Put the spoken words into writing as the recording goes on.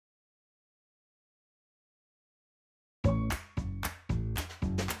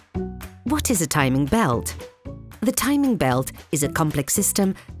What is a timing belt? The timing belt is a complex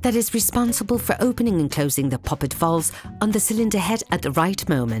system that is responsible for opening and closing the poppet valves on the cylinder head at the right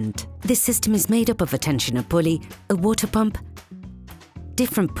moment. This system is made up of a tensioner pulley, a water pump,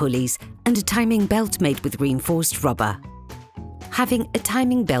 different pulleys, and a timing belt made with reinforced rubber. Having a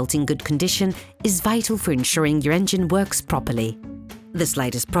timing belt in good condition is vital for ensuring your engine works properly. The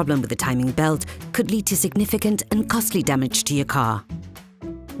slightest problem with the timing belt could lead to significant and costly damage to your car.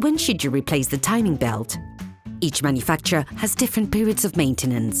 When should you replace the timing belt? Each manufacturer has different periods of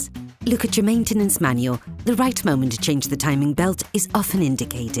maintenance. Look at your maintenance manual. The right moment to change the timing belt is often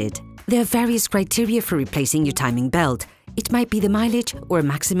indicated. There are various criteria for replacing your timing belt. It might be the mileage or a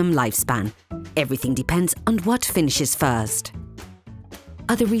maximum lifespan. Everything depends on what finishes first.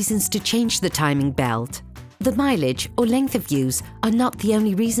 Other reasons to change the timing belt. The mileage or length of use are not the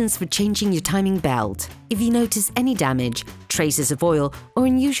only reasons for changing your timing belt. If you notice any damage, traces of oil, or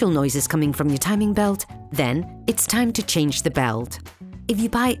unusual noises coming from your timing belt, then it's time to change the belt. If you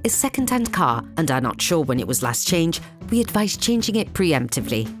buy a second-hand car and are not sure when it was last changed, we advise changing it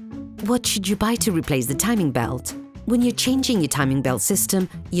preemptively. What should you buy to replace the timing belt? When you're changing your timing belt system,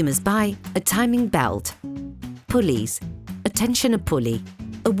 you must buy a timing belt, pulleys, a tensioner pulley,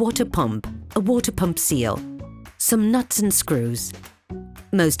 a water pump seal, some nuts and screws.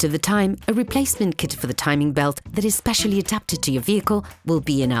 Most of the time, a replacement kit for the timing belt that is specially adapted to your vehicle will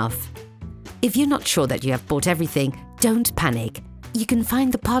be enough. If you're not sure that you have bought everything, don't panic. You can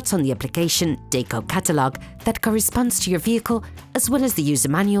find the parts on the application Dayco catalogue that corresponds to your vehicle, as well as the user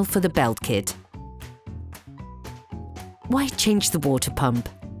manual for the belt kit. Why change the water pump?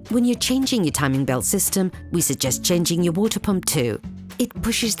 When you're changing your timing belt system, we suggest changing your water pump too. It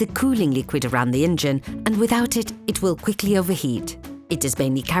pushes the cooling liquid around the engine, and without it, it will quickly overheat. It is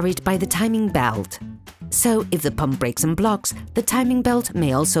mainly carried by the timing belt. So if the pump breaks and blocks, the timing belt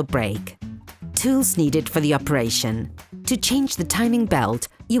may also break. Tools needed for the operation. To change the timing belt,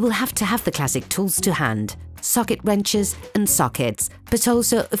 you will have to have the classic tools to hand, socket wrenches and sockets, but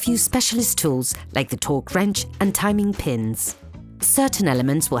also a few specialist tools like the torque wrench and timing pins. Certain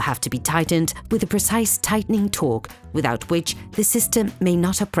elements will have to be tightened with a precise tightening torque, without which the system may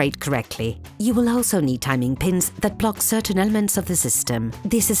not operate correctly. You will also need timing pins that block certain elements of the system.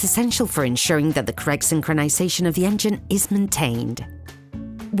 This is essential for ensuring that the correct synchronization of the engine is maintained.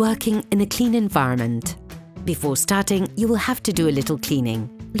 Working in a clean environment. Before starting, you will have to do a little cleaning.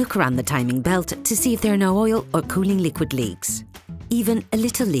 Look around the timing belt to see if there are no oil or cooling liquid leaks. Even a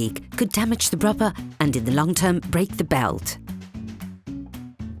little leak could damage the rubber and in the long term break the belt.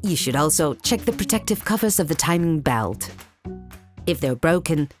 You should also check the protective covers of the timing belt. If they're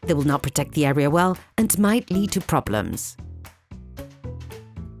broken, they will not protect the area well and might lead to problems.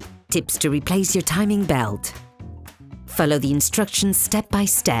 Tips to replace your timing belt. Follow the instructions step by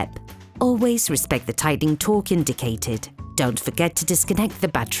step. Always respect the tightening torque indicated. Don't forget to disconnect the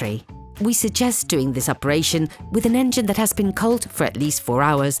battery. We suggest doing this operation with an engine that has been cold for at least 4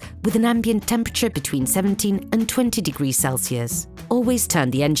 hours with an ambient temperature between 17 and 20 degrees Celsius. Always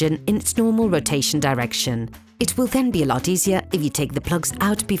turn the engine in its normal rotation direction. It will then be a lot easier if you take the plugs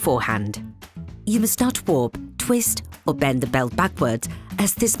out beforehand. You must not warp, twist, or bend the belt backwards,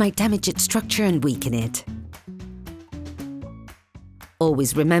 as this might damage its structure and weaken it.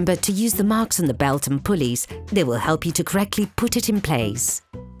 Always remember to use the marks on the belt and pulleys. They will help you to correctly put it in place.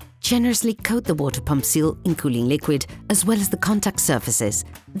 Generously coat the water pump seal in cooling liquid as well as the contact surfaces.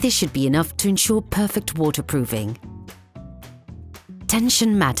 This should be enough to ensure perfect waterproofing.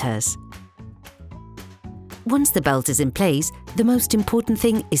 Tension matters. Once the belt is in place, the most important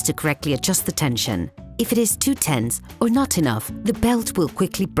thing is to correctly adjust the tension. If it is too tense or not enough, the belt will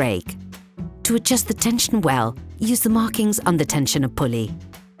quickly break. To adjust the tension well, use the markings on the tensioner pulley.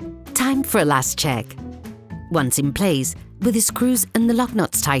 Time for a last check. Once in place, with the screws and the lock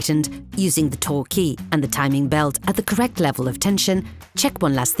nuts tightened, using the torque key and the timing belt at the correct level of tension, check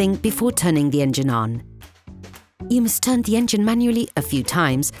one last thing before turning the engine on. You must turn the engine manually a few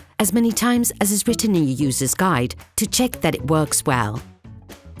times, as many times as is written in your user's guide, to check that it works well.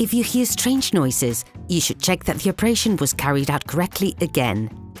 If you hear strange noises, you should check that the operation was carried out correctly again.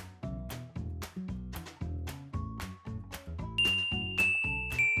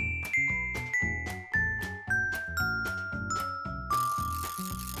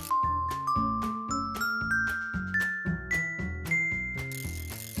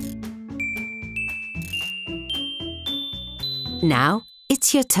 Now,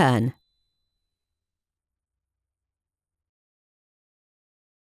 it's your turn.